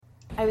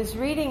I was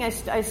reading,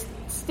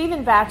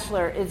 Stephen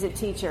Batchelor is a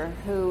teacher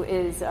who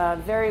is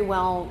very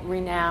well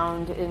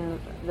renowned in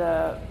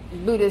the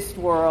Buddhist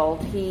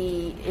world.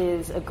 He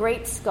is a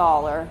great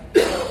scholar,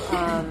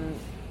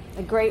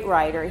 a great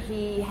writer.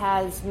 He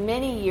has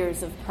many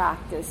years of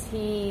practice.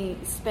 He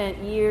spent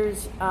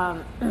years,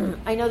 I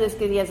know this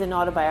because he has an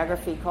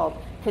autobiography called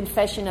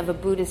Confession of a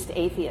Buddhist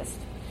Atheist.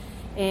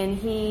 And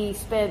he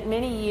spent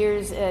many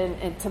years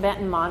in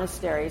Tibetan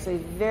monasteries, so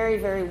he's very,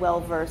 very well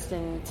versed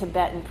in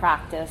Tibetan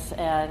practice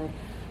and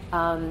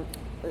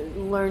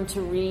learned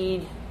to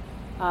read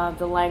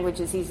the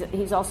languages.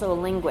 He's also a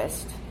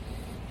linguist.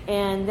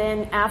 And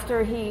then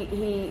after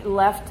he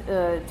left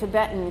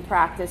Tibetan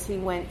practice, he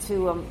went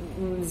to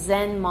a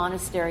Zen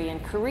monastery in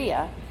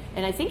Korea.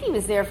 And I think he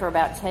was there for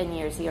about 10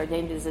 years. He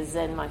ordained as a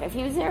Zen monk.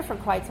 He was there for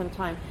quite some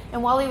time.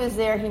 And while he was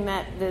there, he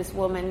met this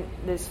woman,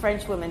 this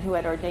French woman who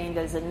had ordained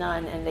as a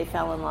nun, and they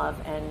fell in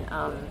love.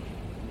 And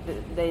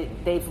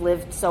they've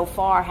lived so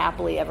far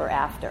happily ever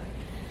after.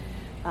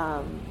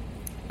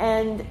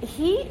 And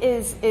he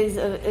is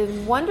a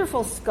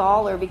wonderful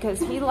scholar because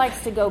he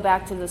likes to go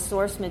back to the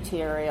source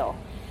material.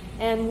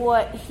 And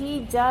what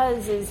he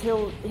does is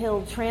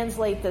he'll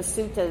translate the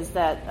suttas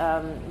that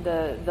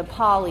the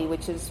Pali,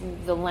 which is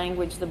the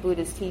language the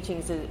Buddhist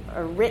teachings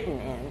are written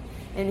in,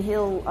 and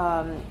he'll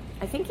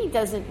I think he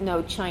doesn't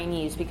know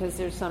Chinese because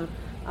there's some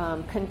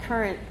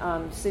concurrent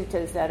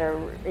suttas that are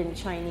in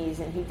Chinese,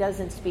 and he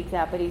doesn't speak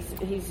that, but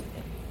he's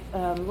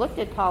looked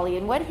at Pali,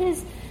 and what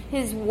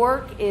his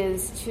work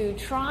is to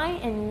try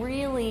and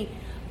really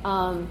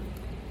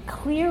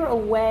clear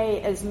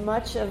away as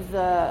much of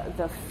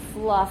the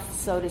fluff,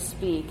 so to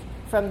speak,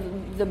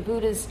 from the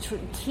Buddha's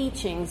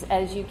teachings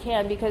as you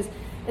can, because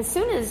as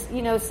soon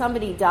as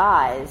somebody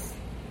dies,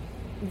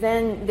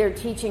 then their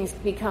teachings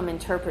become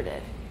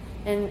interpreted,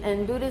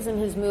 and Buddhism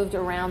has moved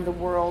around the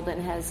world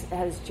and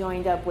has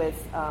joined up with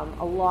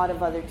a lot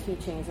of other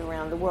teachings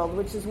around the world,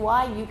 which is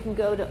why you can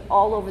go to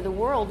all over the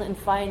world and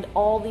find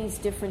all these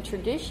different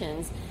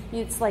traditions.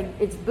 It's like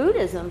it's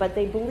Buddhism, but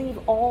they believe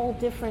all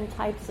different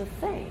types of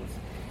things.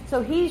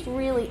 So he's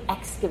really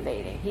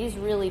excavating. He's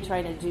really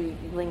trying to do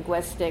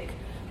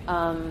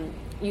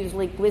use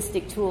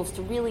linguistic tools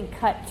to really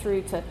cut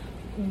through to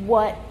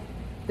what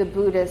the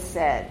Buddha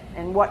said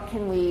and what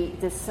can we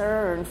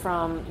discern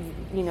from,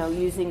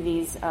 using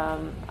these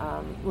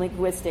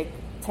linguistic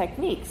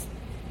techniques.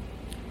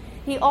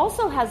 He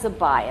also has a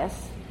bias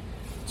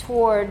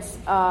towards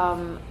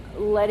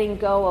letting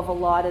go of a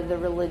lot of the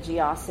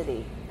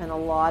religiosity and a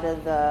lot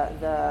of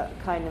the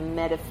kind of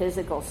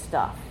metaphysical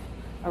stuff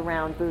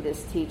around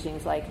Buddhist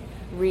teachings, like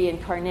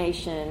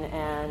reincarnation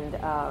and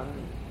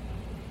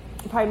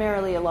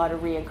primarily a lot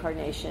of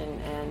reincarnation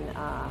and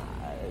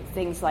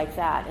things like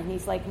that. And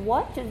he's like,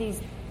 what do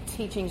these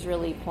teachings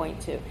really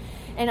point to?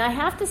 And I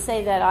have to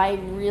say that I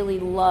really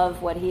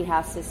love what he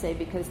has to say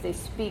because they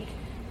speak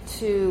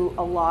to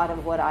a lot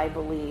of what I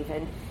believe.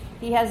 And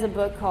he has a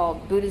book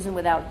called Buddhism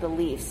Without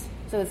Beliefs.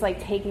 So it's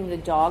like taking the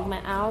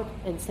dogma out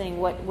and saying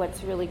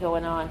what's really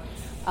going on.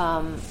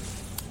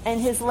 And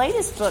his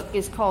latest book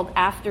is called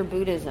After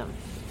Buddhism.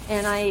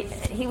 And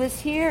he was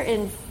here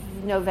in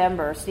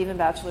November. Stephen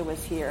Batchelor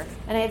was here.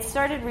 And I had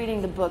started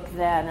reading the book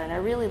then, and I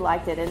really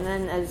liked it. And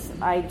then, as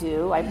I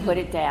do, I put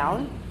it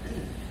down.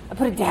 I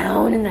put it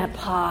down in that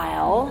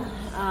pile.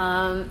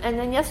 And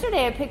then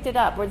yesterday I picked it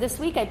up, or this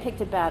week I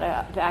picked it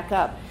back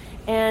up.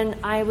 And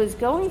I was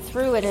going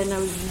through it, and I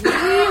was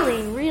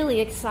really,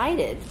 really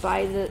excited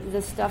by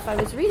the stuff I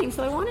was reading.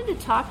 So I wanted to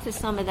talk to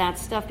some of that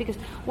stuff, because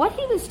what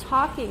he was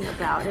talking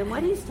about, and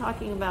what he's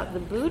talking about, the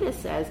Buddha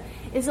says,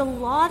 is a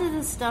lot of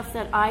the stuff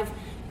that I've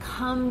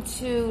come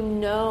to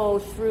know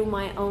through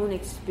my own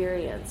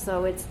experience.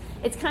 So it's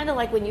kind of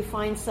like when you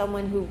find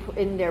someone who,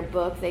 in their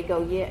book, they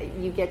go, yeah,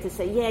 you get to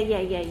say,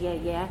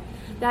 yeah.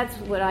 That's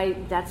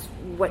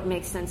what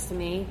makes sense to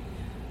me.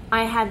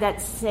 I had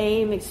that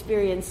same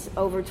experience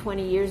over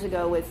 20 years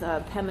ago with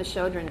Pema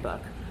Chodron book,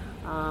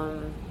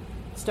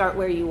 Start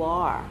Where You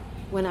Are,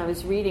 when I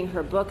was reading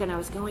her book and I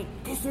was going,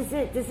 this is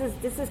it, this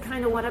is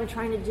kind of what I'm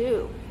trying to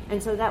do.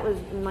 And so that was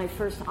my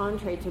first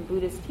entree to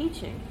Buddhist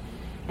teaching.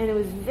 And it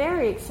was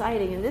very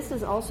exciting, and this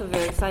is also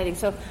very exciting.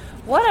 So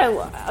what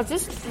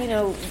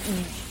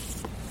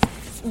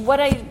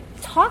I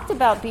talked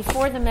about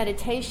before the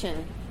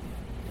meditation,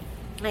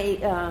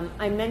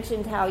 I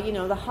mentioned how,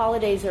 the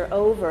holidays are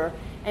over,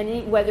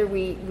 and whether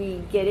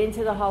we get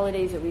into the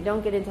holidays or we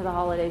don't get into the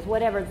holidays,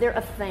 whatever, they're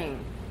a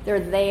thing. They're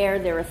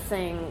a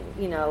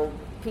thing.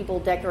 People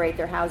decorate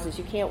their houses.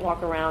 You can't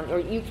walk around, or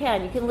you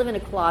can live in a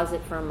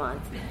closet for a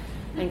month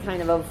and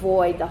kind of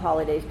avoid the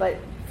holidays, but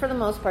for the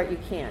most part you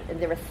can't, and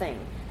they're a thing.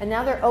 And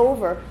now they're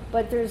over,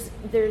 but there's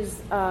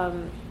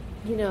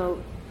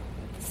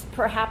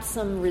perhaps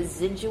some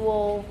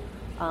residual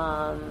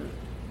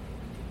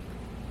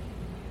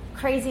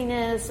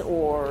craziness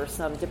or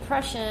some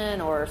depression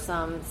or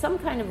some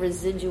kind of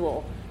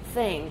residual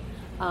thing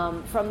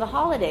from the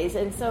holidays.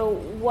 And so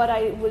what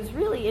I was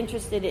really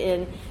interested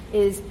in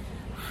is,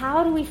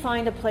 how do we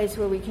find a place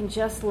where we can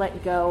just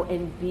let go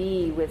and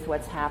be with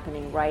what's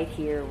happening right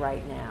here,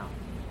 right now?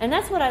 And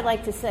that's what I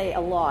like to say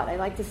a lot. I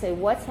like to say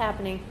what's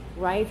happening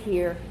right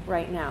here,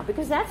 right now,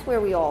 because that's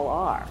where we all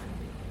are.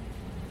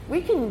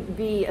 We can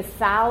be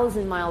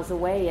 1,000 miles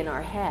away in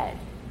our head,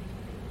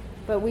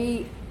 but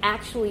we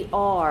actually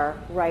are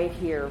right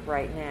here,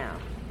 right now.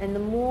 And the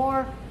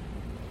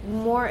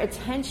more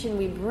attention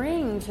we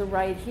bring to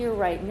right here,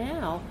 right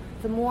now,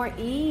 the more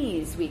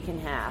ease we can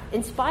have,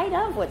 in spite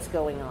of what's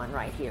going on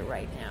right here,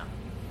 right now.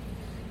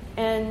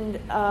 And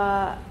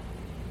I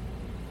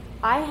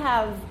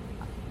have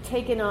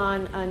taken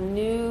on a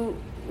new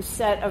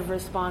set of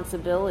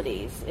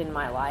responsibilities in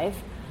my life.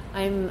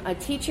 I'm a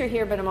teacher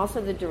here, but I'm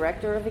also the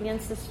director of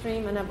Against the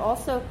Stream, and I've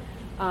also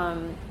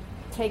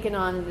taken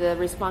on the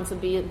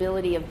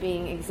responsibility of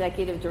being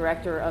executive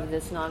director of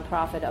this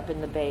nonprofit up in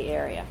the Bay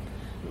Area,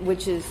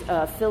 which is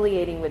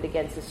affiliating with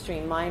Against the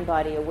Stream Mind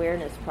Body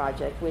Awareness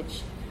Project,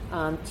 which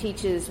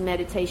teaches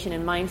meditation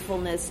and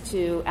mindfulness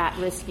to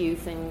at-risk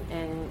youth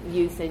and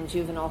youth in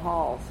juvenile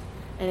halls.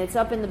 And it's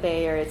up in the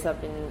Bay Area. It's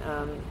up in,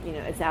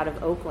 it's out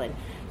of Oakland.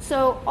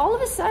 So all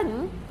of a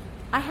sudden,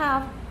 I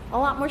have a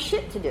lot more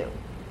shit to do.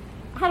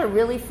 I had a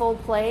really full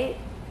plate.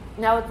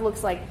 Now it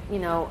looks like,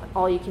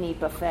 all-you-can-eat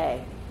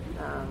buffet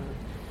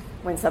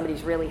when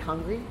somebody's really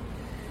hungry.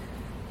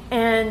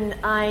 And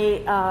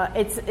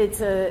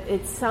it's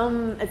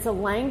a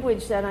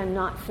language that I'm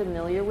not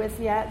familiar with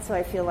yet. So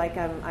I feel like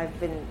I've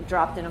been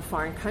dropped in a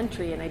foreign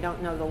country and I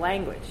don't know the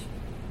language.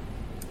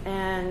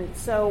 And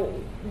so,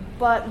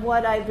 but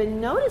what I've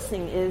been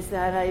noticing is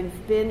that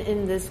I've been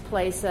in this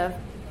place of,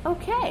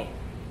 okay,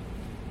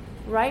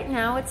 right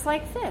now it's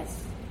like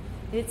this.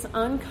 It's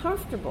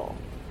uncomfortable.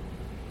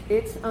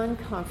 It's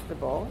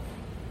uncomfortable.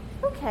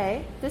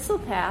 Okay, this will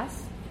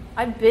pass.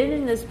 I've been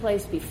in this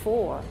place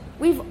before.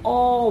 We've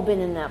all been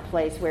in that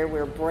place where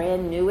we're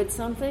brand new at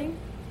something.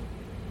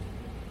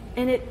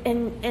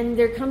 And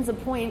there comes a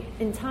point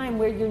in time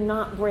where you're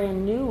not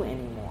brand new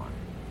anymore.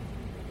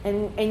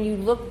 And you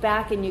look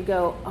back and you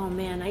go, oh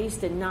man,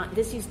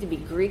 this used to be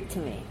Greek to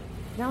me.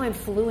 Now I'm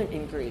fluent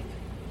in Greek,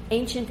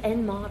 ancient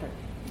and modern,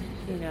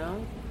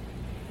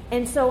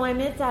 And so I'm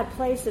at that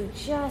place of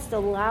just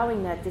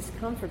allowing that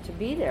discomfort to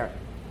be there.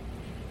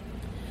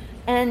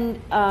 And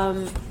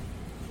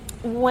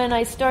when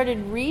I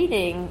started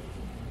reading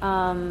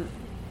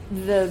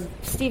the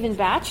Stephen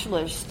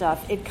Batchelor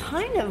stuff, it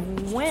kind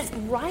of went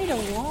right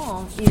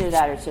along, either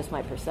that or it's just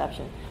my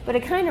perception, but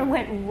it kind of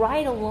went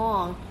right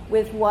along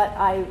with what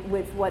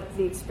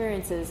the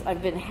experiences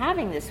I've been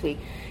having this week.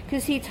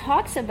 Because he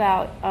talks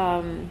about,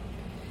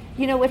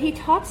 what he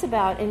talks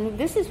about, and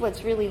this is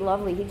what's really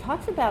lovely, he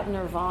talks about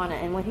nirvana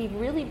and what he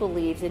really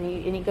believes, and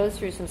he goes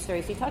through some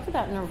stories. He talks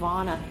about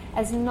nirvana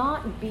as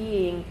not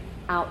being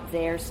out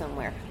there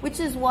somewhere, which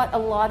is what a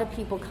lot of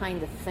people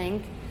kind of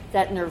think,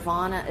 that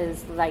nirvana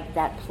is like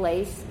that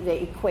place.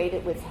 They equate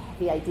it with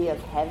the idea of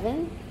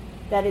heaven,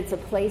 that it's a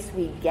place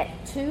we get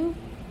to.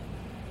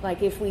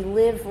 Like if we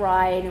live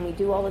right and we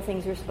do all the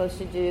things we're supposed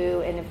to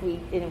do, and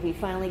if we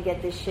finally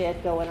get this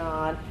shit going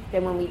on,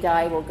 then when we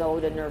die we'll go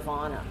to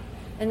nirvana.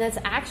 And that's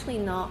actually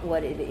not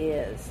what it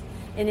is.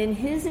 And in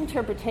his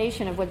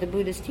interpretation of what the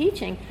Buddha's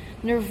teaching,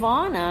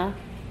 nirvana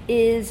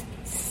is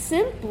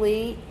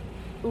simply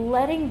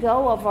letting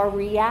go of our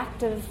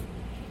reactive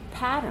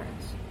patterns,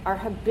 our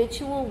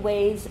habitual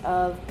ways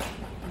of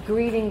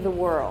greeting the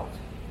world,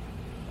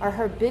 our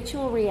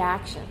habitual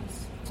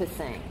reactions to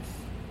things.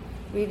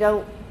 We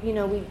don't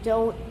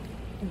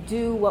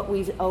do what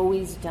we've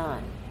always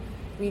done.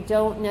 We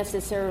don't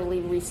necessarily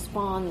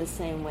respond the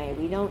same way.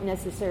 We don't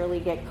necessarily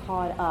get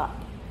caught up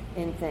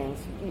in things.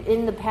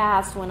 In the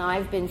past, when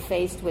I've been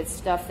faced with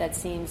stuff that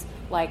seems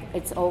like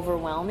it's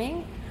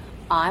overwhelming,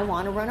 I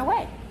want to run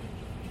away.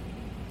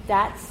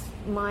 That's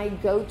my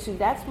go-to.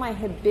 That's my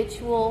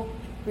habitual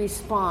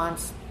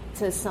response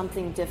to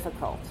something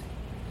difficult.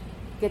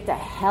 Get the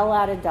hell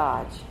out of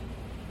Dodge.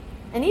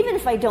 And even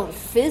if I don't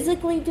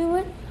physically do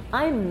it,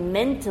 I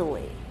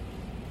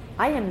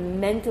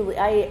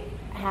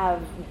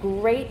have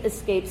great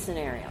escape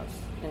scenarios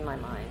in my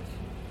mind.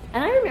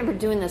 And I remember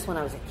doing this when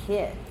I was a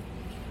kid.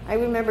 I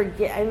remember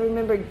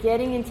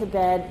getting into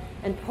bed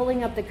and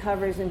pulling up the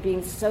covers and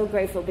being so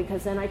grateful,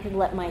 because then I could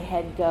let my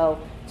head go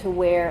to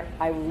where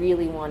I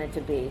really wanted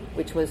to be,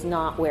 which was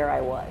not where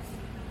I was.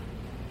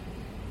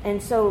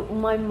 And so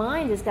my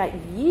mind has got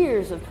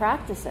years of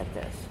practice at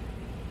this.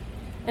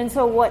 And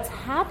so what's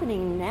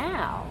happening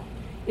now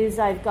is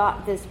I've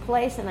got this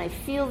place and I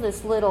feel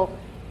this little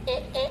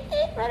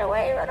run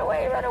away, run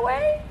away, run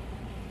away.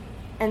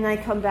 And I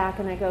come back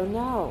and I go,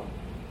 no.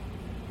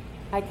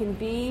 I can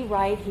be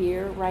right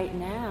here, right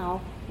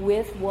now,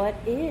 with what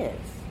is.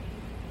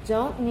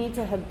 Don't need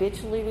to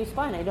habitually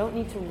respond. I don't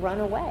need to run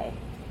away.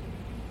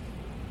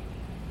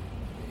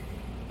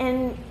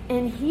 And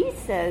he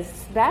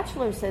says,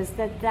 Batchelor says,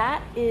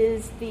 that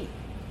is the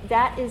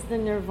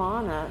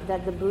nirvana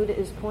that the Buddha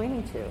is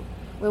pointing to,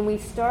 when we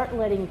start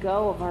letting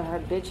go of our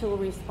habitual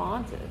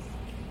responses.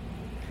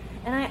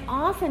 And I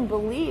often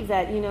believe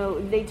that,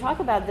 they talk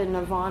about the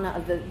nirvana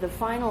of the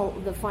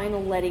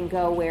final letting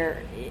go,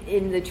 where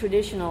in the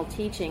traditional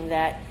teaching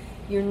that,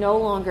 you're no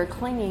longer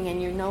clinging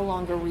and you're no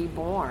longer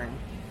reborn.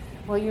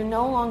 Well, you're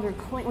no longer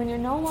when you're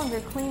no longer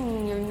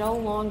clinging, you're no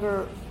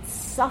longer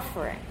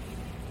suffering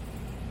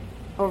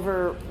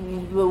over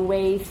the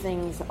way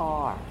things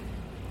are.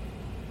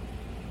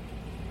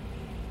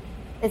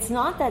 It's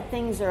not that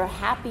things are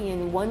happy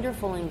and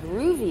wonderful and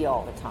groovy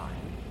all the time.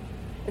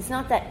 It's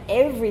not that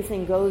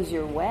everything goes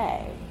your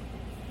way.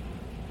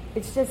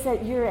 It's just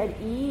that you're at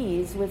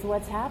ease with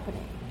what's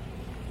happening.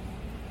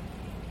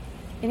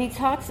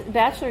 And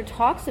Batchelor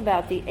talks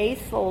about the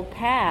Eightfold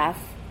Path.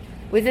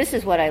 Well, this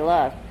is what I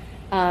love.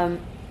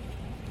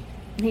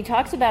 He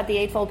talks about the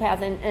Eightfold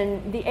Path,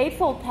 and the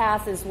Eightfold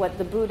Path is what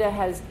the Buddha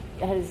has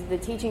the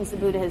teachings the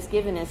Buddha has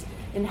given us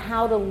in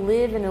how to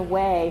live in a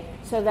way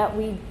so that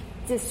we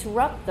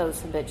disrupt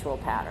those habitual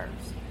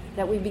patterns,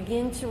 that we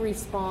begin to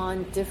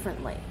respond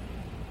differently,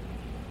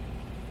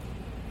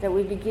 that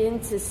we begin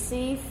to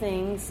see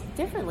things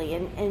differently.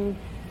 And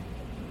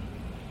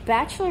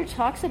Batchelor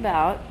talks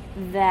about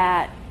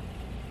that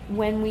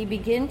when we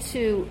begin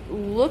to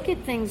look at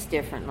things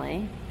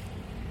differently,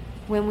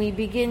 when we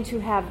begin to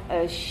have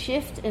a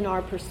shift in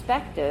our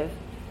perspective,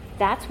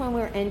 that's when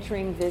we're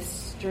entering this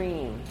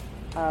stream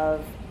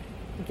of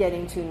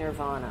getting to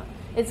nirvana.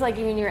 It's like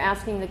when you're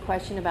asking the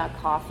question about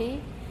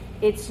coffee,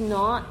 it's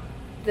not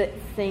the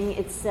thing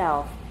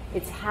itself,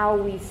 it's how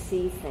we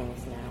see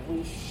things now.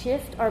 We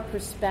shift our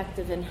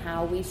perspective in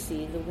how we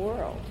see the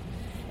world.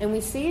 And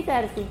we see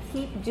that if we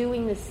keep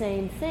doing the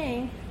same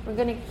thing, we're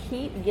going to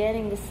keep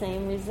getting the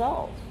same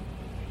result.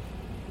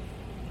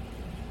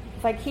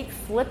 If I keep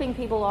flipping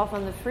people off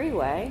on the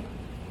freeway,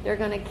 they're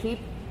going to keep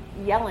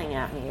yelling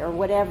at me or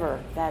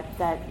whatever, that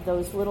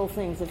those little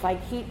things. If I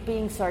keep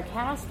being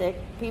sarcastic,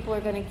 people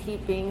are going to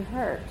keep being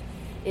hurt.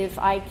 If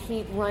I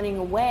keep running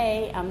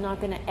away, I'm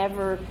not going to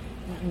ever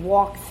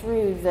walk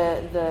through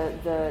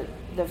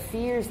the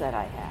fears that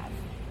I have.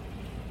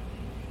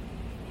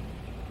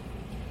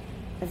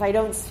 If I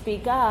don't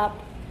speak up,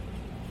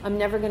 I'm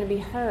never going to be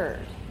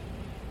heard.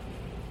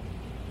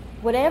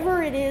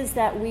 Whatever it is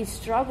that we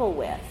struggle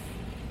with,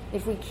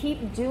 if we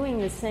keep doing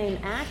the same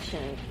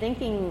action,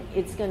 thinking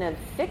it's going to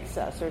fix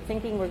us or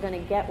thinking we're going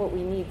to get what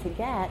we need to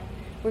get,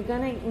 we're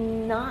going to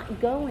not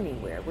go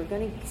anywhere. We're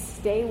going to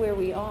stay where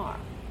we are.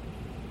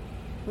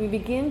 We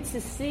begin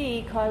to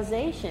see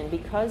causation.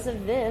 Because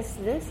of this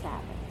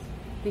happens.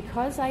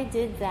 Because I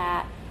did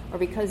that, or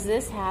because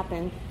this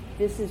happened,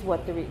 this is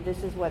what the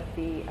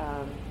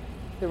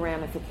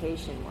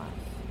ramification was.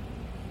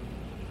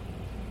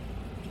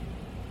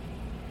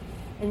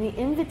 And the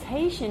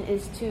invitation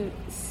is to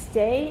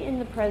stay in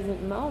the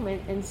present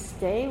moment and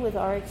stay with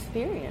our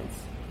experience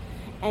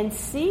and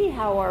see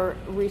how our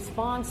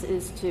response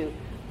is to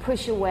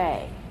push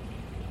away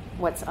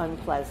what's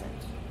unpleasant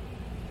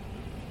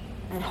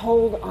and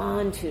hold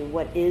on to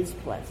what is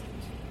pleasant.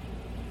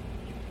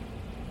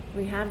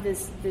 We have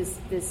this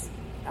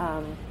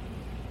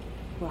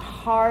we're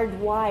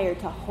hardwired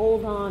to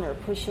hold on or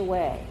push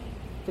away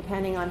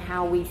depending on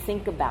how we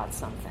think about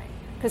something.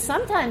 Because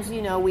sometimes,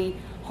 we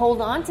hold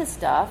on to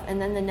stuff,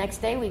 and then the next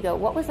day we go,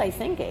 what was I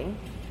thinking?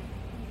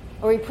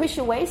 Or we push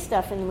away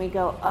stuff, and we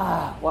go,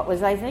 what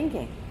was I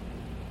thinking?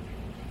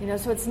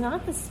 So it's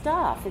not the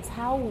stuff, it's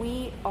how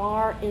we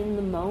are in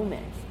the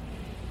moment.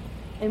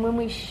 And when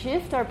we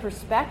shift our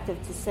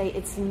perspective to say,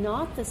 it's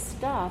not the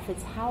stuff,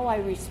 it's how I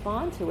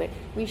respond to it,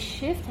 we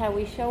shift how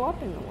we show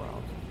up in the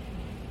world.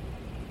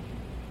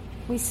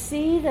 We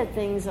see that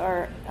things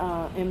are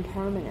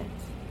impermanent.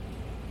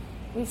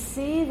 We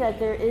see that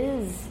there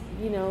is,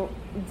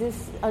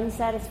 this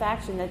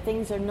unsatisfaction, that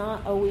things are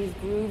not always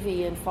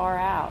groovy and far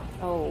out.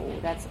 Oh,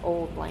 that's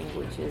old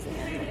language, isn't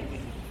it?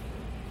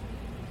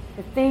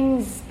 That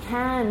things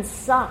can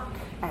suck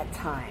at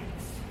times.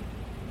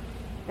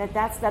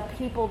 That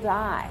people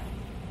die.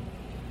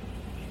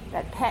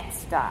 That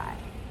pets die.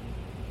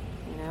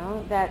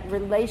 That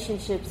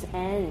relationships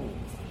end.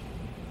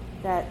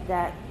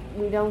 That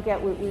we don't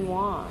get what we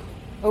want.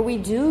 Or we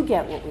do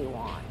get what we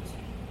want.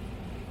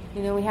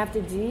 We have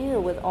to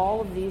deal with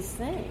all of these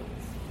things.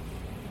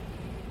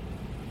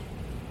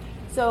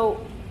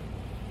 So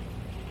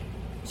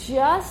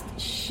just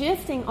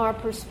shifting our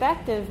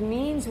perspective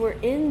means we're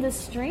in the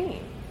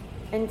stream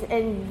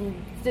and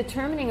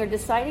determining or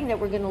deciding that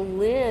we're going to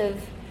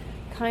live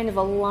kind of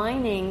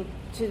aligning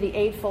to the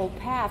Eightfold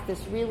Path,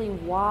 this really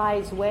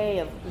wise way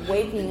of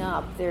waking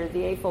up.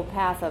 The Eightfold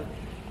Path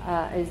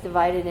is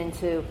divided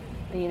into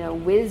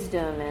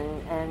wisdom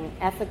and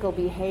ethical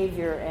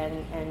behavior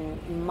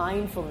and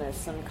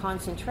mindfulness and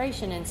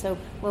concentration. And so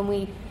when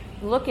we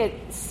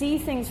see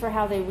things for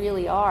how they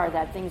really are,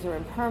 that things are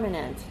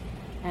impermanent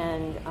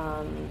and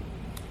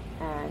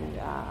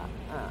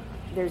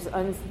there's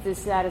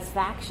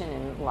dissatisfaction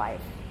in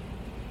life,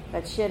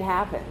 that shit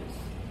happens.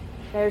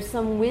 There's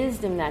some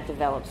wisdom that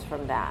develops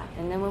from that.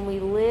 And then when we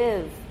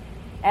live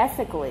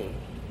ethically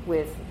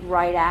with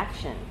right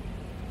action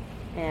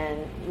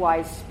and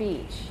wise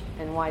speech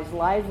and wise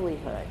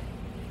livelihood,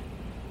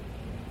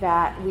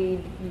 that we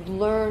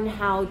learn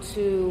how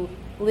to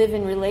live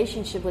in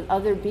relationship with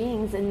other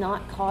beings and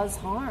not cause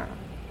harm.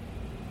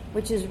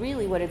 which is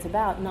really what it's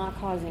about, not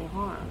causing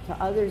harm to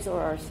others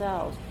or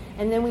ourselves.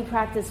 And then we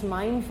practice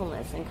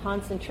mindfulness and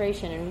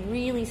concentration and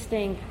really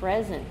staying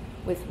present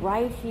with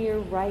right here,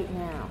 right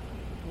now.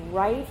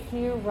 Right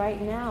here,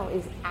 right now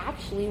is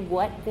actually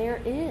what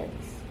there is.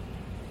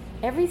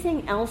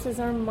 Everything else is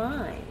our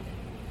mind.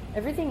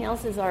 Everything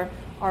else is our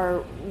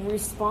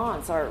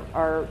response,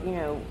 our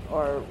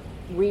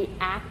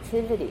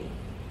reactivity.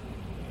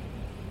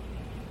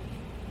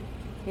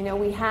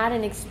 We had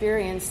an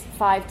experience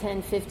 5,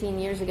 10, 15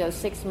 years ago,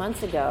 6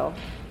 months ago,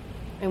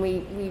 and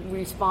we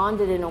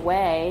responded in a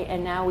way,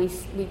 and now we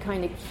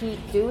kind of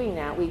keep doing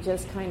that. We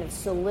just kind of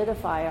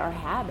solidify our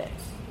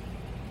habits.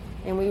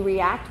 And we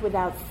react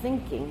without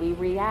thinking. We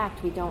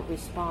react, we don't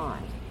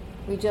respond.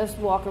 We just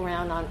walk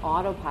around on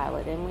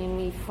autopilot. And when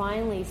we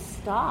finally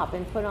stop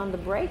and put on the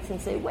brakes and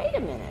say, wait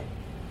a minute,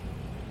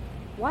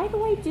 why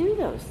do I do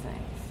those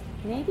things?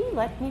 Maybe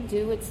let me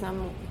do it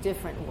some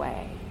different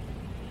way.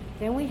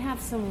 Then we have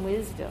some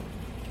wisdom.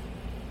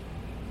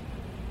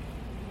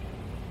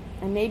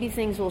 And maybe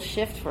things will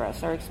shift for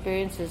us. Our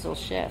experiences will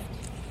shift.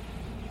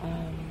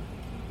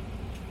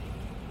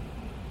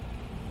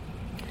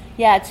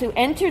 To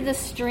enter the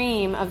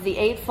stream of the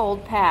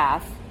Eightfold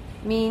Path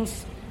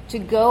means to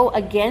go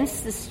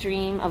against the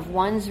stream of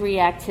one's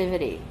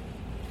reactivity.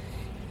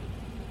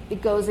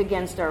 It goes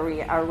against our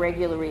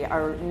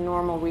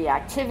normal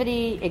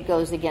reactivity. It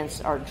goes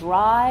against our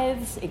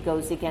drives. It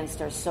goes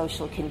against our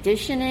social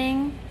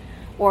conditioning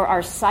or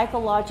our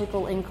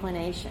psychological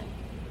inclination.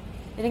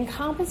 It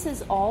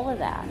encompasses all of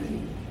that.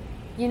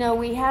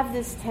 We have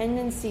this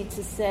tendency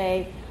to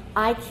say,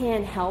 I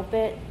can't help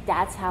it,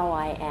 that's how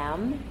I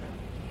am.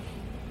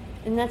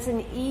 And that's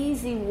an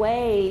easy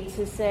way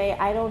to say,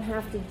 I don't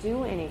have to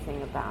do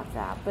anything about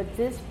that. But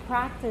this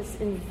practice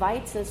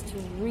invites us to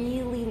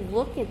really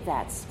look at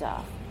that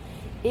stuff.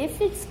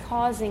 If it's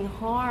causing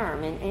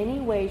harm in any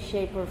way,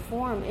 shape, or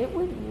form, it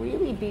would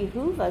really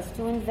behoove us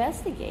to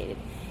investigate it.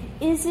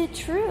 Is it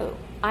true?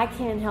 I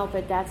can't help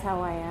it, that's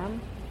how I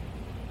am.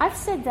 I've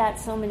said that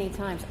so many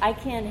times. I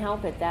can't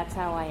help it, that's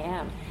how I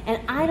am.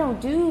 And I don't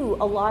do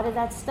a lot of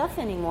that stuff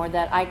anymore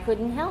that I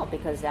couldn't help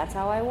because that's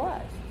how I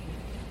was.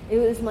 It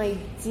was my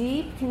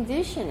deep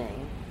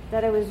conditioning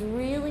that I was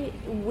really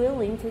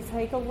willing to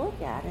take a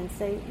look at and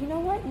say, you know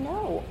what?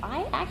 No,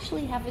 I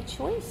actually have a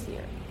choice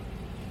here.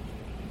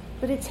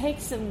 But it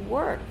takes some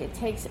work. It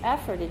takes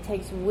effort. It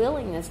takes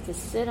willingness to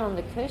sit on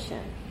the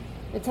cushion.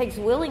 It takes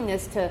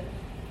willingness to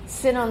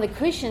sit on the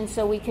cushion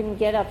so we can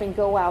get up and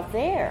go out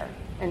there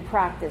and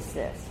practice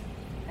this.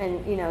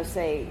 And,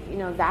 say,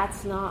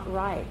 that's not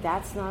right.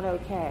 That's not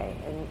okay.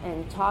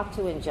 And talk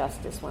to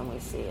injustice when we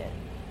see it.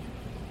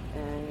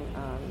 And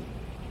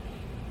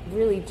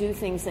really do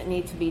things that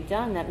need to be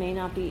done that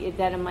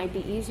it might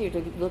be easier to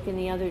look in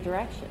the other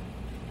direction.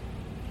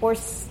 Or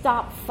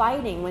stop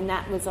fighting when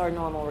that was our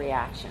normal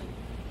reaction.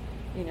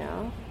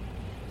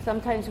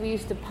 Sometimes we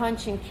used to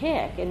punch and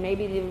kick, and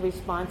maybe the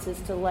response is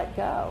to let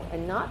go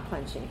and not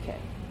punch and kick.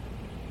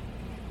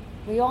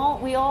 We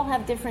all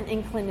have different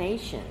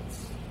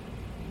inclinations.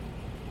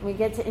 We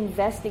get to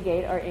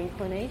investigate our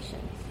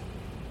inclinations.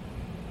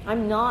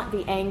 I'm not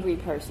the angry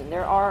person.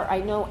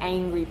 I know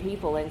angry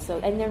people, and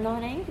they're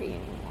not angry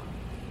anymore.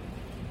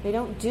 They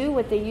don't do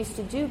what they used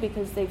to do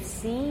because they've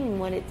seen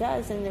what it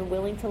does, and they're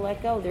willing to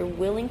let go. They're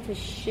willing to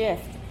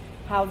shift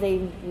how they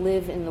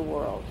live in the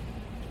world.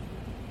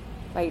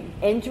 By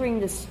entering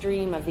the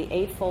stream of the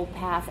Eightfold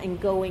Path and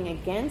going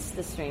against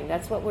the stream.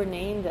 That's what we're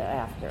named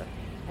after.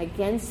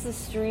 Against the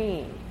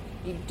stream.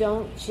 You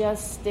don't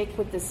just stick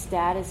with the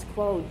status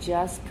quo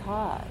just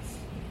cause.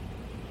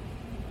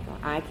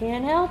 I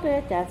can't help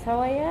it, that's how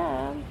I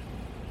am.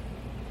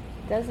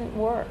 It doesn't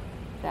work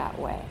that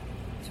way.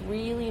 It's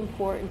really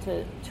important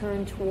to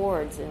turn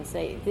towards and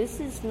say, this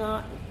is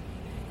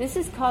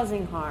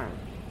causing harm.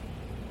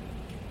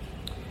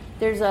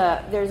 There's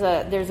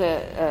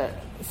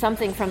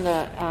something from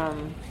the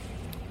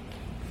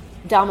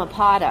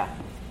Dhammapada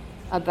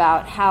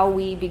about how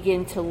we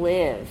begin to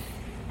live.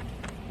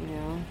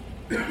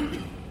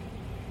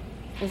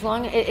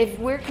 If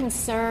we're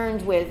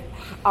concerned with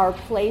our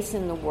place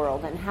in the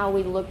world and how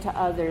we look to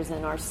others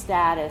and our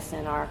status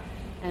and our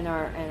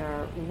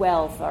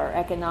wealth, our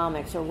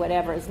economics or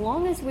whatever, as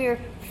long as we're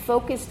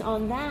focused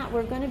on that,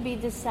 we're going to be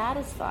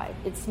dissatisfied.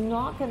 It's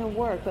not going to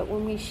work. But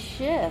when we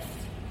shift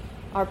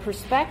our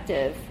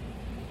perspective,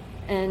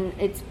 and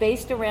it's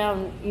based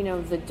around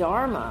the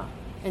Dharma,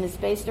 and it's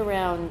based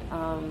around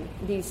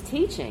these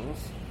teachings,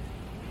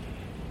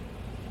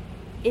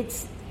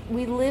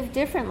 we live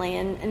differently,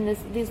 and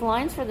these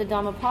lines for the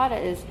Dhammapada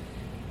is,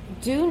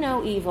 do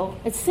no evil.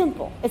 It's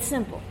simple.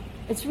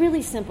 It's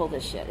really simple,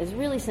 this shit. It's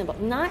really simple.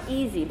 Not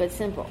easy, but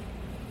simple.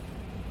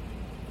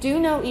 Do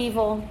no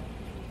evil.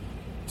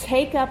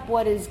 Take up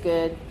what is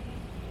good.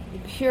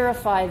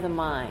 Purify the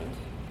mind.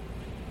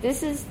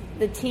 This is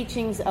the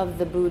teachings of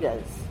the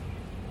Buddhas,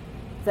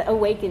 the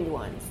awakened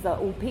ones, the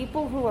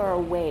people who are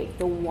awake,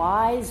 the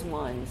wise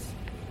ones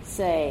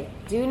say,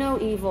 do no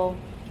evil.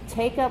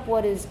 Take up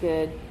what is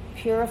good.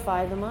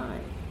 Purify the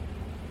mind.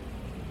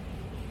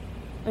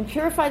 And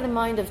purify the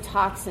mind of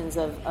toxins,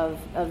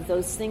 of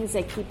those things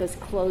that keep us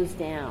closed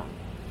down,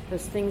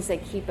 those things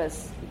that keep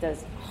us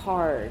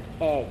hard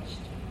edged.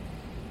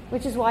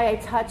 Which is why I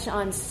touch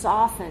on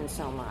soften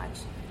so much.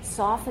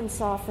 Soften,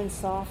 soften,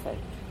 soften.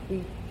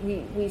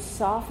 We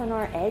soften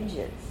our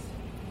edges.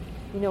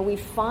 We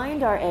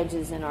find our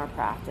edges in our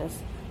practice.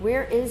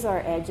 Where is our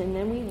edge? And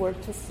then we work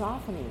to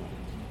softening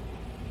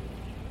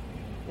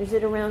it. Is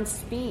it around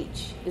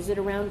speech? Is it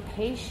around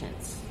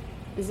patience?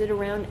 Is it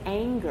around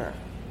anger?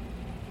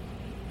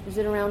 Is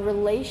it around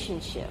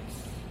relationships?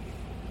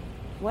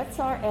 What's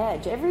our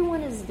edge?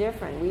 Everyone is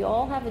different. We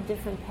all have a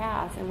different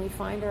path, and we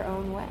find our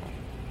own way.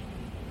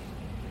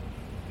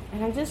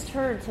 And I just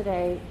heard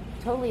today,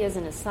 totally as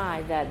an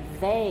aside, that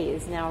they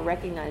is now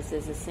recognized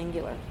as a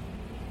singular.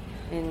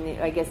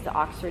 I guess the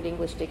Oxford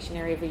English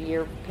Dictionary of a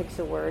year picks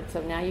a word,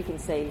 so now you can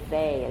say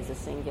they as a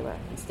singular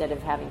instead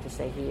of having to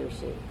say he or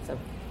she. So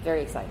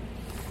very exciting.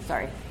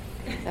 Sorry,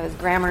 that was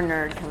grammar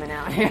nerd coming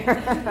out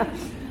here.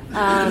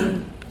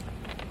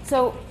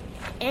 So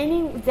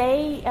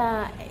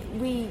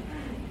we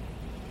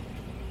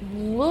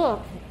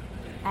look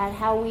at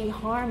how we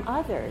harm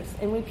others,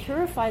 and we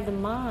purify the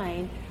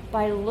mind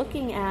by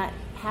looking at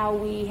how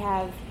we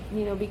have,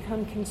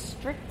 become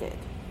constricted.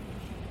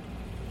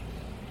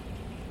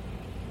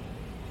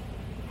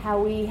 How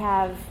we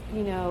have,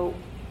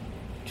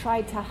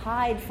 tried to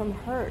hide from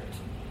hurt,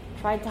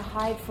 tried to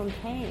hide from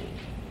pain.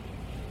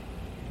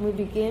 And we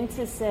begin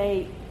to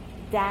say,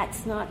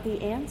 that's not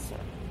the answer.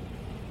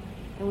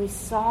 And we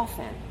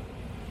soften.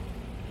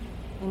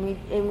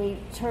 And we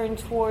turn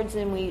towards,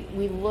 and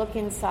we look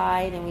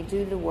inside, and we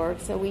do the work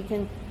so we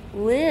can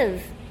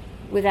live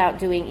without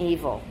doing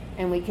evil.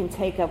 And we can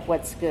take up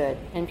what's good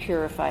and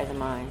purify the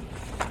mind.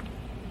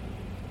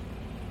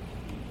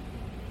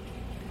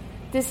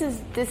 This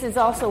is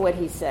also what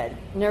he said.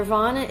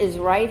 Nirvana is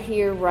right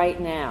here, right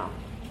now,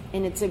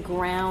 and it's a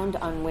ground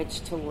on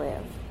which to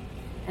live.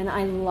 And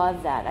I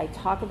love that. I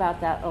talk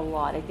about that a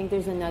lot. I think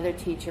there's another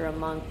teacher, a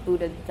monk,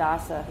 Buddha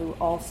Dasa, who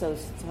also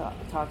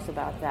talks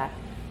about that.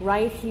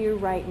 Right here,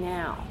 right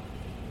now.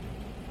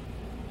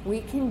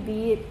 We can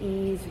be at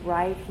ease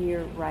right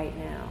here, right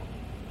now.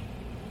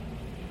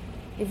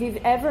 If you've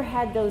ever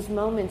had those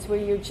moments where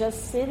you're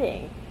just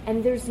sitting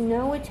and there's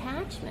no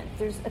attachment,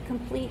 there's a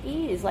complete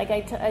ease. Like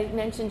I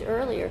mentioned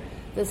earlier,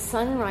 the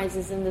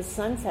sunrises and the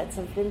sunsets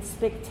have been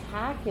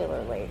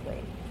spectacular lately.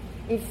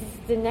 If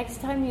the next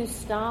time you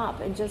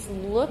stop and just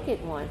look at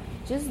one,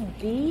 just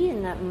be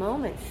in that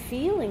moment,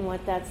 feeling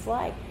what that's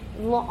like.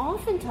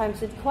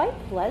 Oftentimes it's quite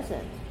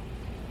pleasant.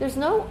 There's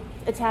no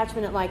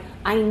attachment at like,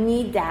 I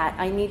need that.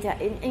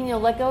 And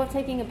let go of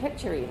taking a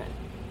picture even.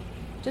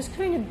 Just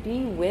kind of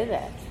be with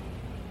it.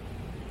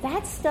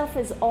 That stuff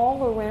is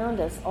all around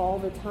us all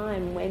the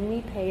time when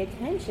we pay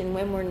attention,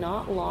 when we're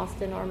not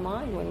lost in our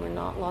mind, when we're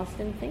not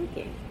lost in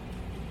thinking,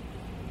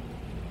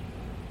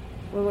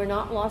 when we're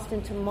not lost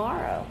in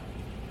tomorrow.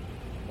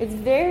 It's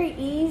very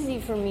easy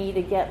for me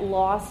to get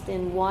lost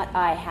in what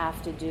I have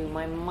to do.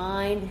 My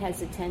mind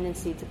has a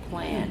tendency to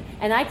plan.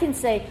 And I can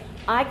say,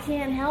 I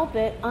can't help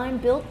it. I'm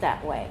built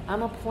that way.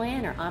 I'm a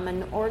planner. I'm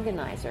an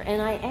organizer.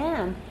 And I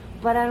am,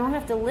 but I don't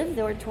have to live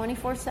there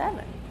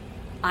 24/7.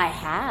 I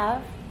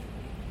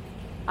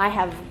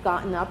have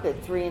gotten up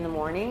at 3 a.m.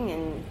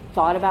 and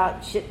thought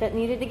about shit that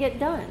needed to get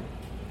done.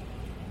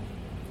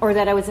 Or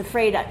that I was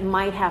afraid I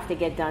might have to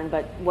get done,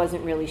 but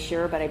wasn't really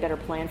sure, but I better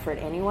plan for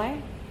it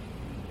anyway.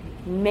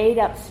 Made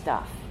up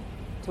stuff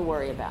to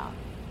worry about.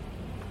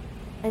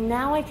 And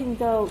now I can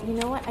go, you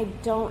know what, I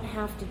don't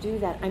have to do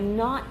that. I'm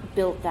not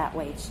built that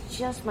way. It's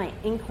just my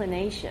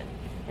inclination.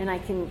 And I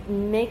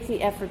can make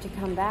the effort to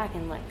come back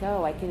and let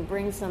go. I can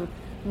bring some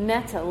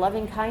metta,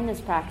 loving kindness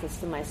practice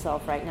to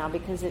myself right now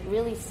because it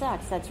really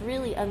sucks. That's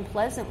really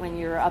unpleasant when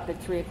you're up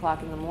at 3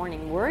 o'clock in the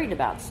morning worried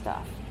about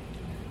stuff.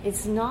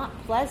 It's not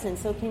pleasant.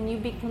 So can you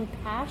be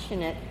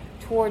compassionate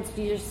towards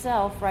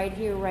yourself right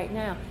here, right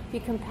now? Be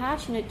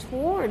compassionate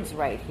towards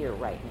right here,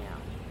 right now.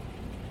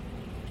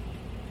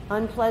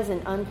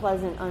 Unpleasant,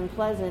 unpleasant,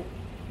 unpleasant.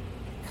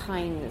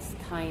 Kindness,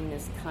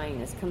 kindness,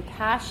 kindness.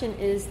 Compassion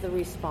is the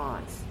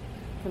response.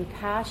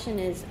 Compassion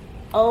is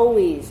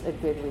always a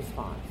good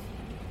response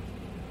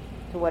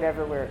to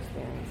whatever we're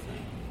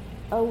experiencing.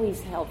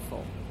 Always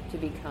helpful to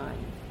be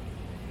kind.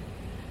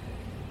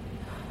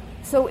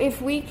 So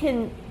if we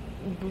can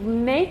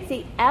make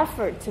the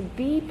effort to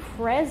be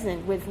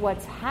present with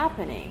what's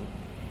happening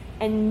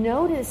and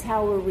notice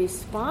how we're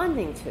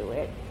responding to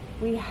it,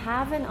 we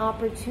have an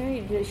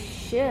opportunity to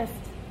shift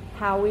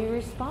how we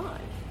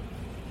respond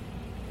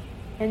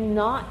and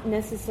not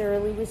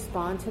necessarily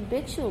respond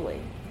habitually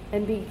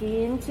and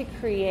begin to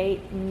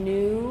create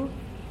new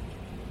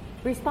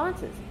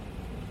responses.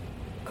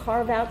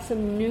 Carve out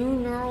some new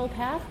neural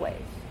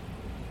pathways.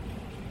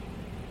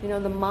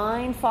 The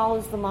mind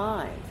follows the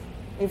mind.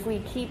 If we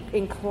keep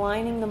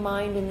inclining the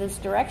mind in this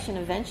direction,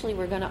 eventually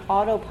we're going to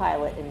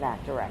autopilot in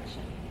that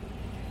direction.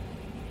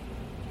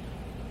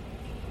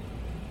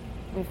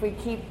 If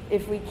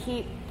we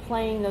keep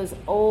playing those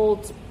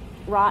old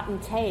rotten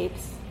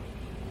tapes,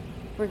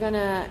 we're going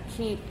to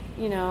keep,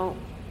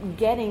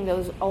 getting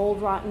those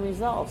old rotten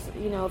results.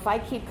 If I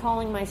keep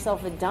calling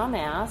myself a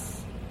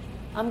dumbass,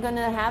 I'm going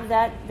to have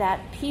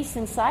that piece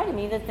inside of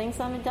me that thinks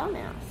I'm a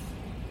dumbass.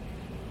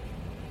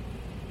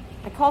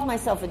 I called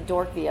myself a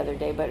dork the other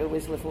day, but it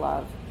was with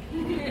love.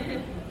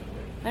 I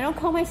don't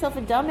call myself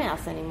a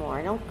dumbass anymore.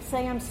 I don't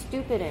say I'm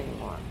stupid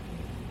anymore.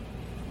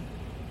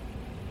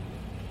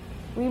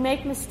 We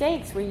make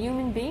mistakes. We're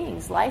human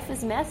beings. Life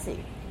is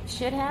messy.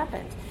 Shit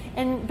happens.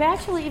 And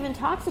Batchelor even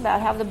talks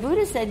about how the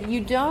Buddha said you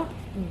don't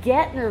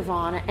get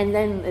nirvana and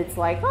then it's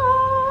like,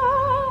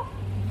 ah!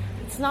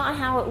 It's not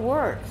how it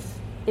works.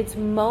 It's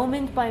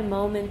moment by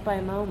moment by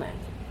moment.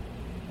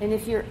 And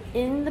if you're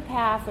in the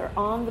path or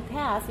on the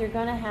path, you're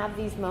going to have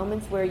these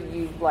moments where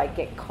you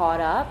get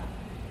caught up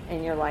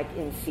and you're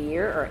in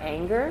fear or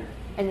anger.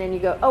 And then you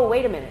go, oh,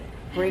 wait a minute.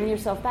 Bring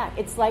yourself back.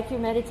 It's like your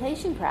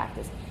meditation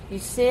practice. You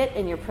sit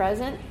and you're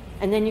present,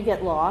 and then you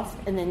get lost,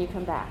 and then you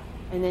come back.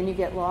 And then you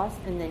get lost,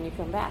 and then you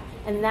come back.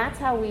 And that's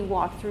how we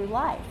walk through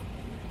life.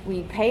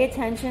 We pay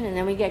attention, and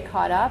then we get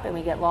caught up, and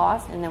we get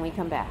lost, and then we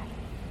come back.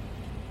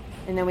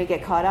 And then we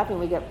get caught up, and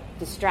we get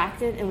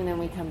distracted, and then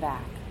we come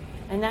back.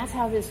 And that's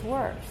how this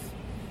works.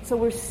 So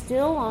we're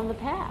still on the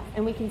path,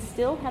 and we can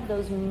still have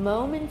those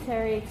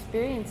momentary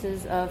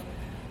experiences of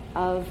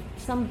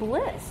some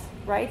bliss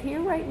right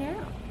here, right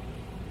now.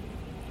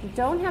 We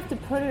don't have to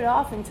put it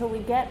off until we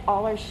get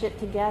all our shit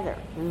together.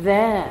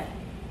 Then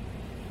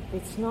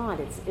it's not.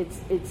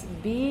 It's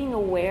being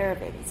aware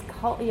of it.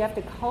 You have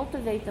to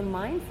cultivate the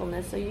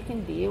mindfulness so you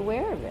can be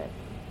aware of it.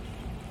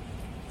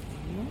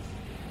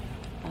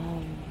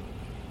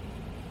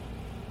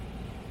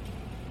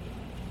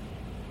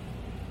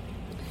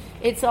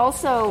 It's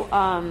also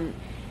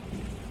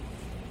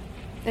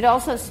it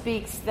also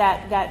speaks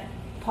that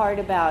part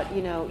about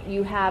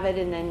you have it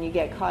and then you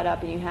get caught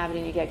up, and you have it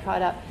and you get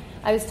caught up.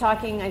 I was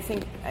talking, I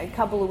think, a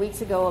couple of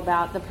weeks ago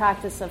about the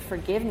practice of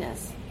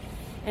forgiveness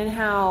and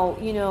how,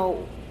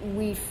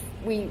 we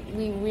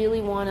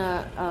really want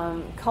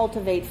to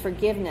cultivate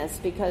forgiveness,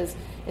 because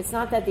it's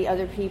not that the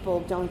other people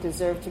don't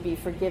deserve to be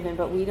forgiven,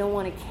 but we don't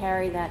want to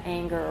carry that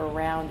anger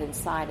around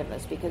inside of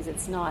us, because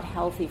it's not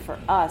healthy for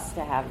us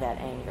to have that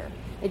anger.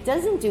 It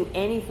doesn't do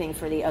anything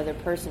for the other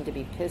person to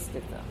be pissed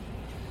at them.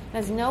 It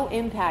has no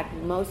impact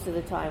most of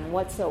the time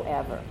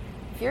whatsoever.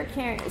 If you're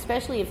carrying,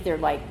 especially if they're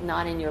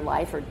not in your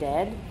life or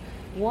dead,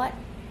 what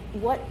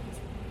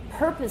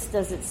purpose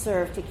does it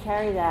serve to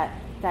carry that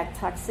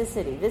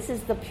toxicity? This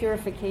is the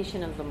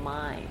purification of the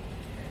mind.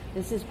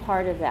 This is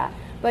part of that.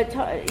 But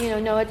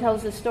Noah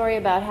tells a story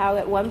about how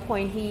at one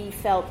point he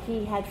felt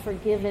he had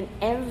forgiven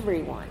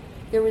everyone.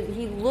 He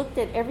looked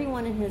at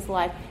everyone in his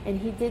life and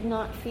he did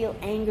not feel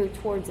anger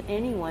towards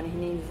anyone,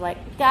 and he was like,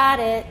 got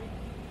it,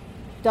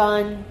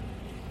 done.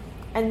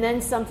 And then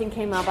something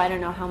came up, I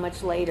don't know how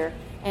much later,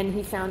 and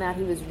he found out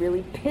he was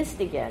really pissed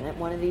again at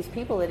one of these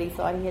people that he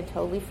thought he had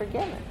totally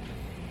forgiven.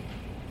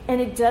 And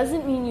it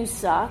doesn't mean you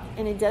suck,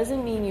 and it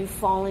doesn't mean you've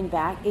fallen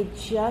back. It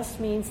just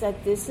means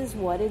that this is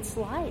what it's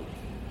like.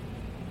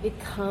 It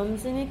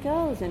comes and it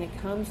goes, and it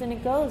comes and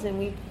it goes, and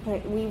we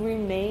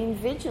remain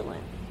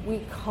vigilant.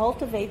 We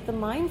cultivate the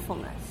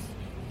mindfulness.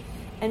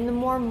 And the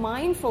more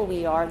mindful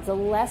we are, the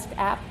less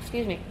apt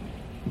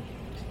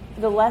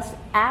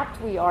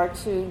we are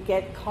to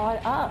get caught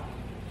up,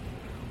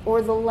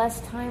 or the less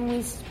time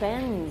we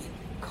spend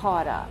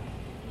caught up.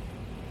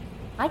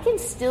 I can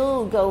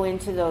still go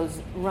into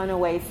those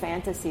runaway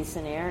fantasy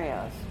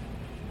scenarios,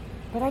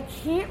 but I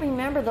can't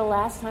remember the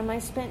last time I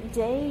spent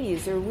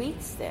days or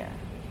weeks there.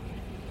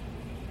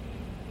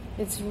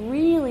 It's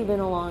really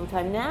been a long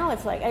time. Now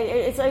it's like,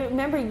 I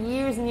remember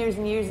years and years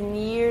and years and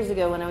years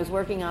ago when I was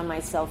working on my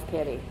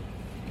self-pity.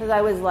 Because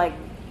I was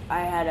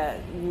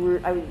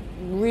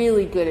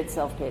really good at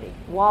self-pity.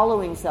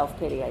 Wallowing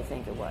self-pity, I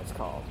think it was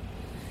called.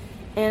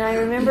 And I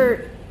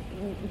remember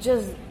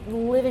just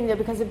living there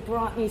because it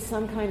brought me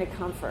some kind of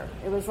comfort.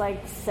 It was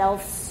like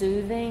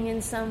self-soothing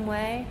in some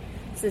way.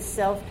 It's this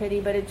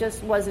self-pity, but it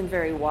just wasn't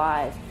very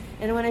wise.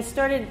 And when I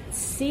started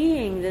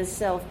seeing this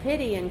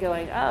self-pity and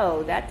going,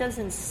 oh, that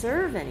doesn't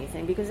serve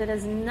anything because it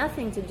has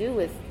nothing to do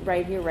with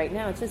right here, right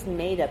now. It's just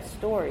made-up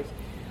stories.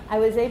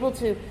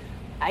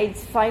 I'd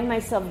find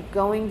myself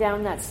going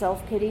down that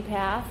self-pity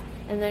path,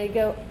 and then I'd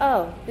go,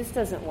 oh, this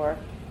doesn't work,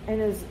 and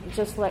it's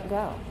just let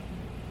go.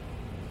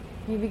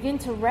 You begin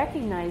to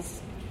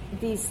recognize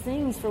these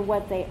things for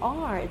what they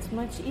are. It's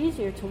much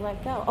easier to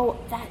let go. Oh,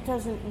 that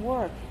doesn't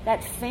work.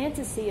 That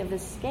fantasy of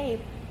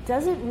escape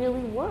doesn't really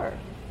work.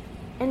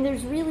 And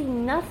there's really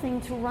nothing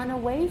to run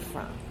away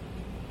from.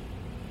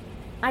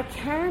 I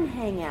can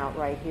hang out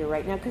right here,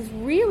 right now, because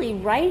really,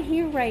 right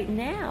here, right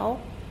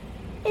now,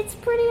 it's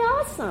pretty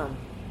awesome.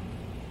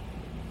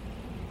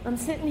 I'm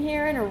sitting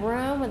here in a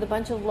room with a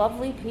bunch of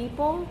lovely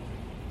people.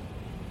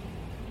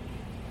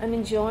 I'm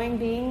enjoying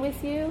being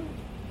with you.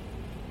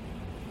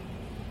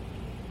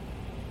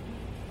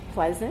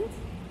 Pleasant.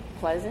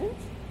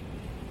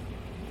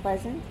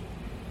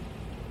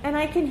 And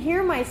I can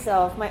hear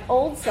myself, my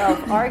old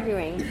self,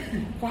 arguing,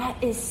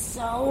 that is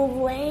so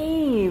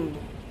lame.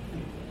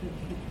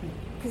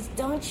 Because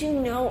don't you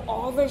know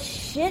all the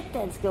shit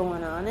that's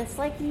going on? It's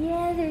like,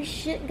 yeah, there's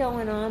shit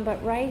going on,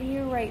 but right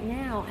here, right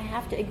now, I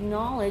have to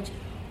acknowledge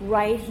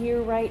right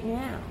here, right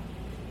now.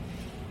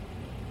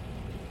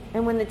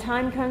 And when the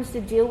time comes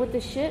to deal with the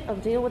shit, I'll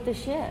deal with the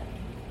shit.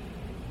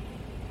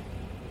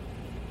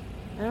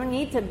 I don't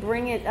need to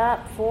bring it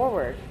up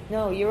forward.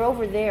 No, you're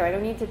over there. I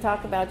don't need to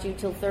talk about you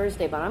till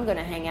Thursday, but I'm going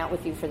to hang out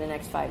with you for the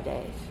next 5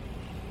 days.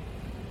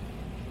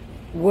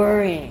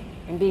 Worrying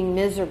and being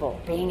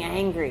miserable, being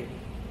angry,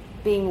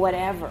 being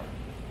whatever.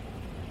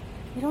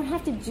 We don't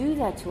have to do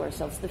that to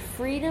ourselves. The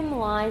freedom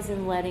lies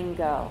in letting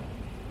go.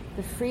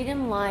 The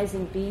freedom lies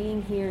in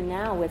being here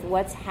now with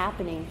what's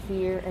happening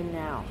here and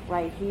now.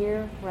 Right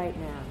here, right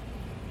now.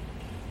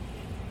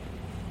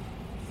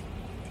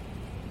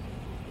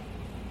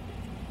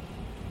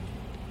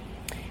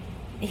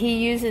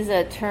 He uses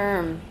a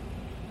term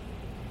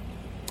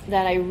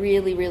that I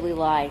really, really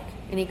like,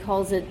 and he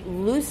calls it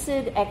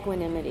lucid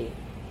equanimity.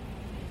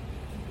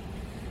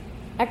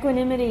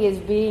 Equanimity is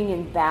being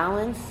in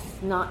balance,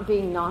 not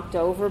being knocked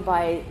over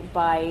by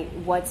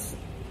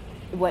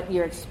what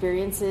your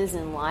experience is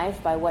in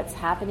life, by what's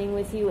happening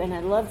with you. And I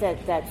love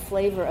that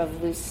flavor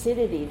of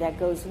lucidity that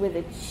goes with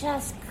it,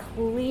 just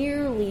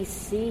clearly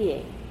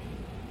seeing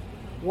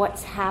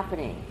what's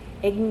happening,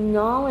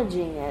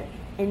 acknowledging it,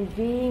 and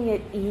being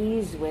at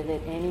ease with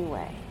it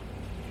anyway.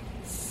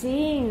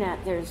 Seeing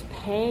that there's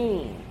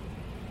pain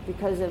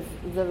because of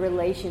the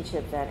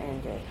relationship that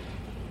ended.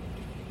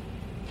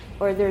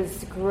 Or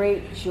there's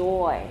great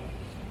joy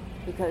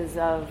because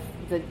of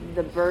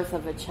the birth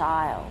of a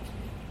child.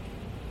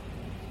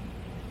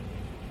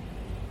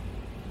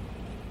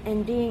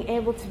 And being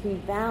able to be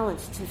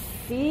balanced, to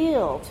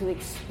feel, to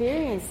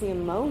experience the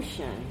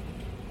emotion,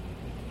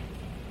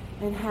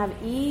 and have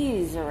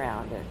ease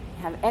around it,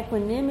 have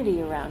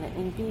equanimity around it,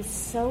 and be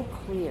so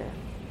clear.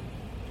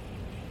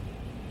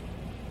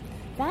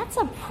 That's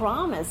a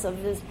promise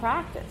of this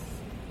practice.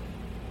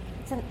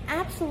 It's an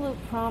absolute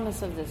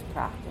promise of this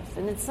practice.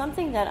 And it's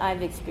something that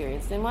I've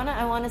experienced. And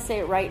I want to say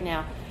it right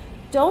now.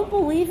 Don't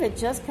believe it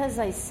just because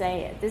I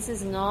say it. This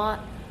is not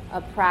a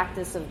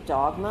practice of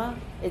dogma.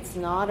 It's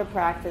not a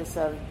practice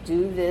of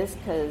do this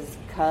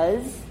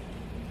because.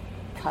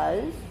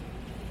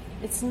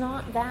 It's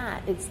not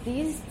that. It's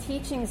these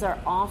teachings are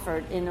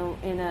offered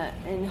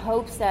in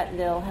hopes that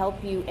they'll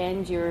help you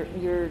end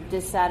your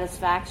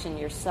dissatisfaction,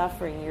 your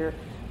suffering, your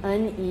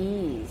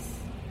unease,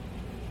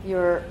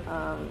 your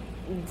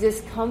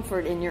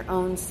discomfort in your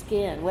own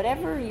skin.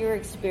 Whatever your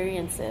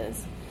experience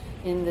is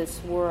in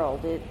this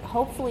world, it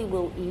hopefully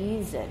will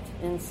ease it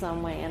in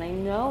some way. And I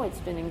know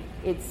it's been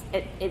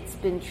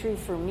true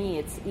for me.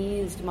 It's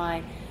eased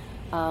my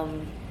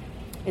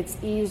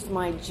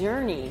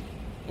journey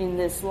in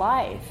this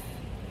life.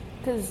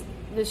 Because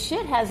the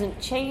shit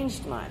hasn't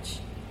changed much,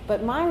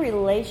 but my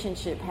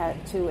relationship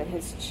to it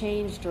has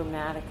changed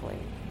dramatically.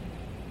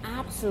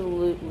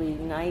 Absolutely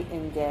night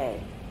and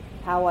day,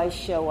 how I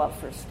show up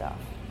for stuff.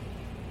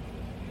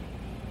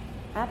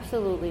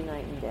 Absolutely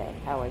night and day,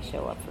 how I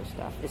show up for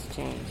stuff has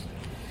changed.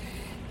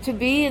 To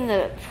be in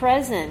the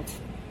present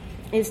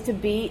is to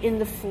be in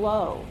the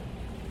flow.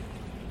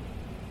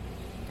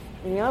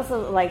 And he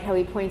also like how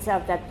he points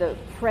out that the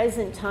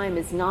present time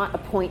is not a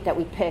point that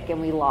we pick and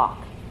we lock.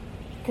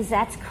 Because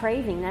that's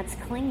craving, that's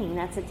clinging,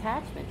 that's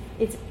attachment.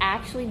 It's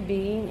actually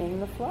being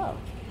in the flow.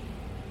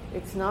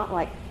 It's not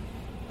like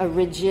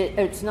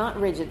it's not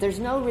rigid. There's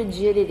no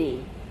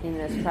rigidity in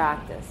this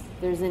practice.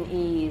 There's an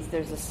ease,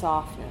 there's a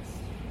softness.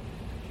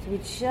 So we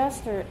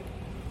just are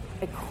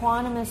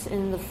equanimous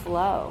in the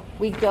flow.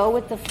 We go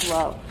with the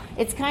flow.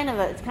 It's kind of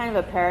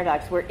a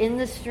paradox. We're in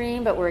the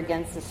stream, but we're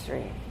against the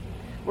stream.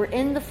 We're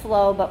in the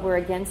flow, but we're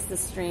against the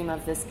stream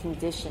of this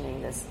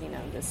conditioning, this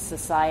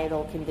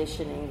societal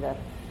conditioning, the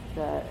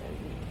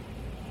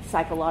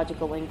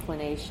psychological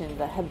inclination,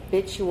 the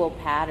habitual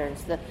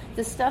patterns,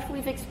 the stuff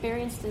we've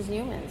experienced as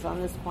humans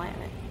on this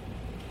planet.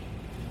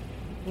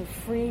 We're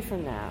free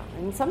from that.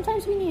 And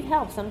sometimes we need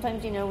help.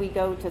 Sometimes, we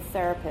go to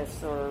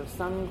therapists or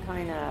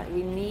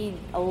we need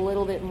a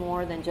little bit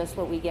more than just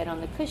what we get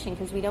on the cushion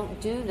because we don't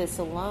do this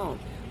alone.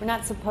 We're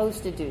not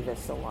supposed to do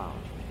this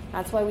alone.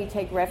 That's why we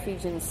take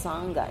refuge in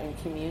Sangha, in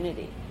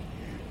community.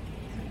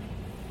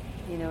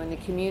 In the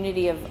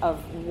community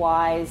of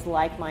wise,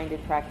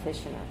 like-minded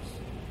practitioners.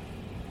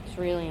 It's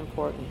really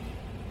important.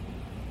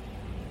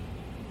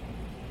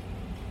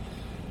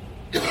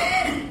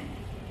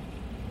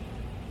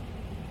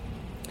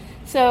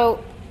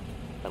 So,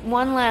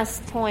 one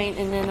last point,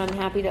 and then I'm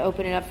happy to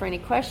open it up for any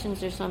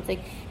questions or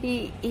something.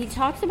 He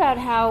talks about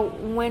how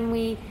when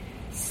we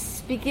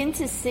begin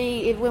to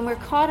see, when we're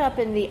caught up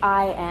in the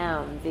I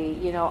am,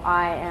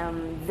 I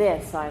am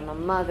this, I'm a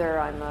mother,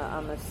 I'm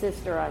a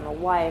sister, I'm a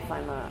wife,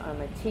 I'm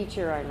a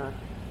teacher, I'm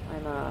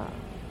a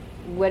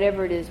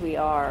whatever it is we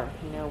are.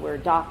 We're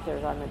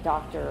doctors, I'm a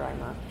doctor,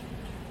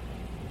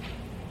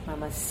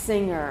 I'm a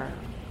singer.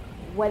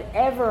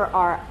 Whatever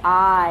our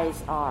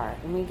eyes are,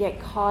 and we get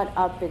caught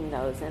up in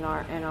those, and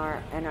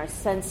our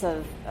sense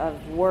of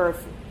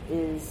worth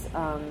is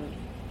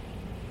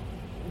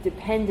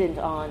dependent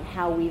on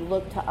how we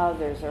look to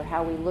others or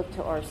how we look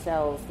to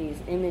ourselves, these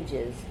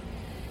images,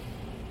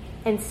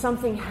 and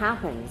something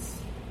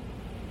happens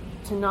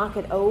to knock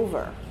it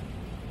over,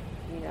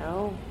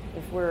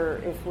 if we're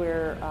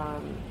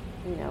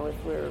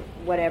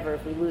whatever,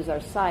 if we lose our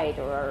sight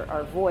or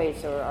our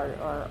voice or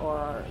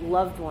our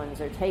loved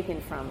ones are taken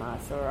from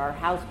us or our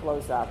house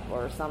blows up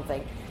or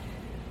something,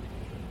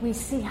 we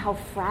see how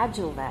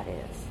fragile that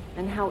is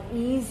and how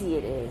easy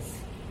it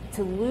is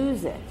to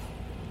lose it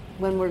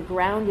when we're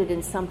grounded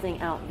in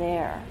something out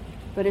there.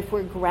 But if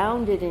we're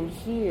grounded in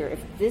here, if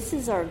this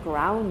is our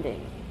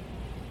grounding,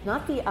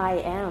 not the I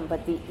am,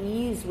 but the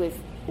ease with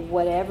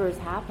whatever's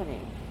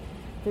happening,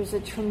 there's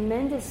a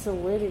tremendous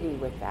solidity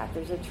with that.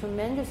 There's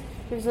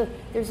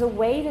a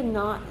way to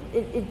not,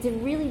 it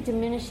really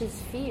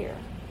diminishes fear.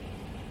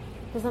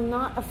 Because I'm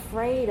not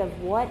afraid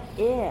of what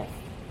if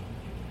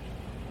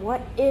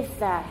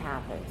that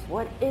happens?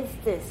 What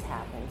if this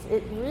happens?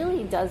 It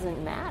really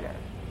doesn't matter.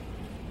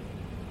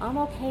 I'm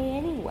okay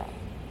anyway.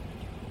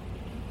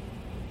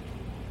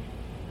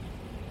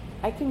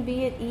 I can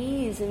be at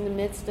ease in the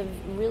midst of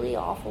really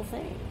awful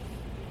things.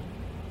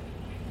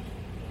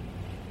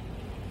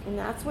 And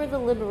that's where the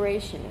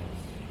liberation is.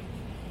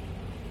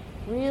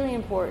 Really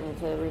important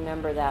to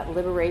remember that.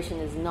 Liberation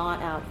is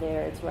not out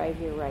there. It's right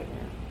here, right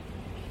now.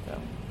 So,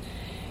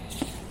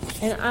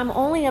 and I'm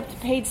only up to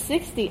page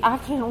 60. I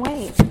can't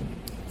wait.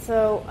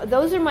 So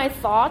those are my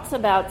thoughts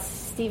about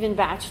Stephen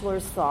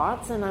Batchelor's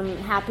thoughts, and I'm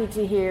happy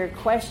to hear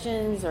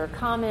questions or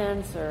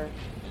comments or...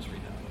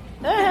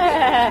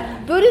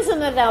 Buddhism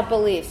without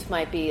beliefs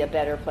might be a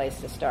better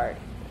place to start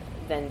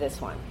than this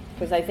one,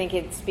 because I think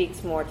it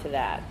speaks more to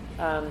that.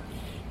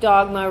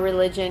 Dogma,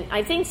 religion.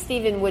 I think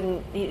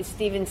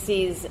Stephen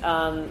sees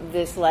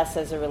this less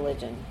as a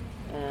religion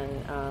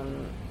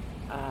and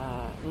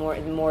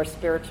more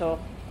spiritual,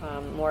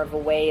 more of a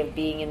way of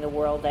being in the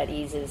world that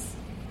eases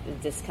the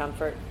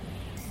discomfort.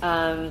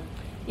 As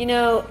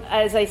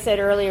I said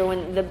earlier,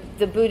 when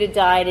the Buddha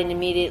died and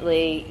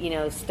immediately,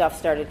 stuff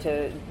started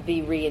to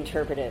be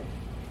reinterpreted,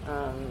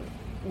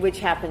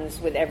 which happens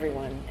with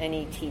everyone,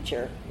 any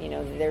teacher.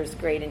 There's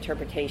great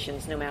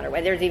interpretations no matter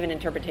what. There's even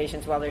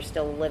interpretations while they're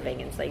still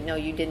living. And it's like, no,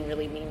 you didn't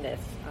really mean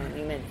this.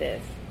 You meant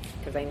this,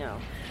 because I know.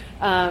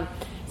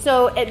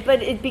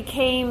 But it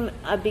became,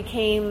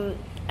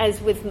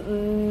 as with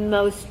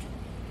most,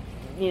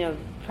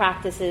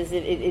 practices,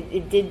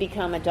 it did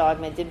become a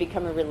dogma, it did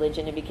become a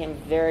religion, it became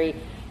very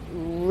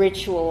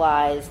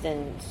ritualized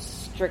and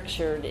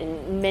strictured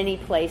in many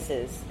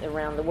places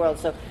around the world.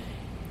 So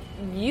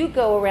you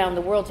go around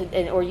the world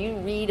or you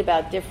read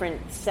about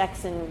different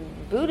sects in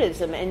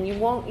Buddhism, and you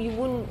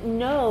wouldn't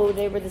know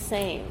they were the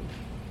same.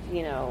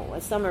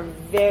 Some are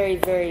very,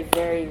 very,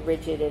 very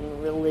rigid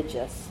and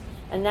religious,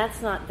 and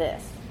that's not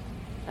this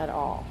at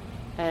all.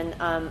 And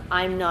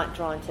I'm not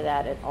drawn to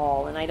that at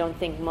all. And I don't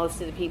think most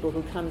of the people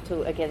who come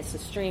to Against the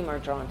Stream are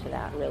drawn to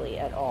that really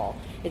at all.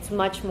 It's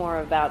much more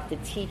about the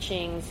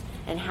teachings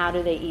and how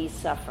do they ease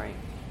suffering.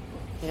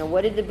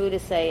 What did the Buddha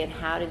say, and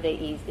how did it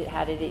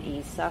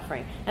ease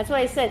suffering? That's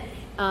why I said,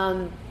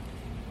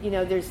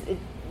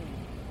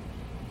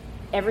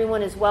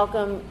 everyone is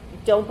welcome.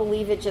 Don't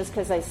believe it just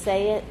because I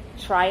say it.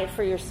 Try it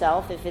for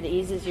yourself. If it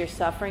eases your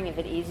suffering, if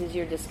it eases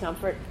your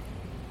discomfort,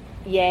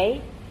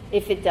 yay.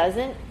 If it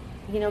doesn't,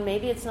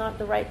 maybe it's not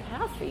the right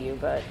path for you,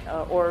 but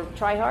or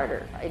try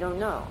harder. I don't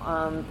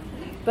know.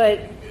 But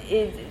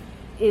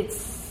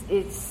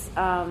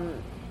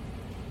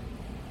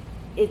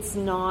it's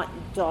not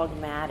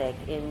dogmatic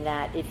in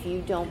that if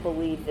you don't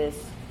believe this,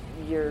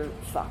 you're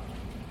fucked.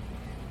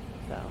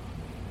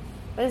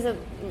 So,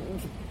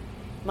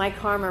 my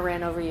karma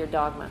ran over your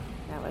dogma.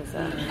 That was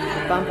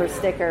a bumper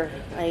sticker,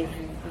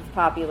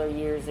 popular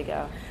years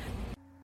ago.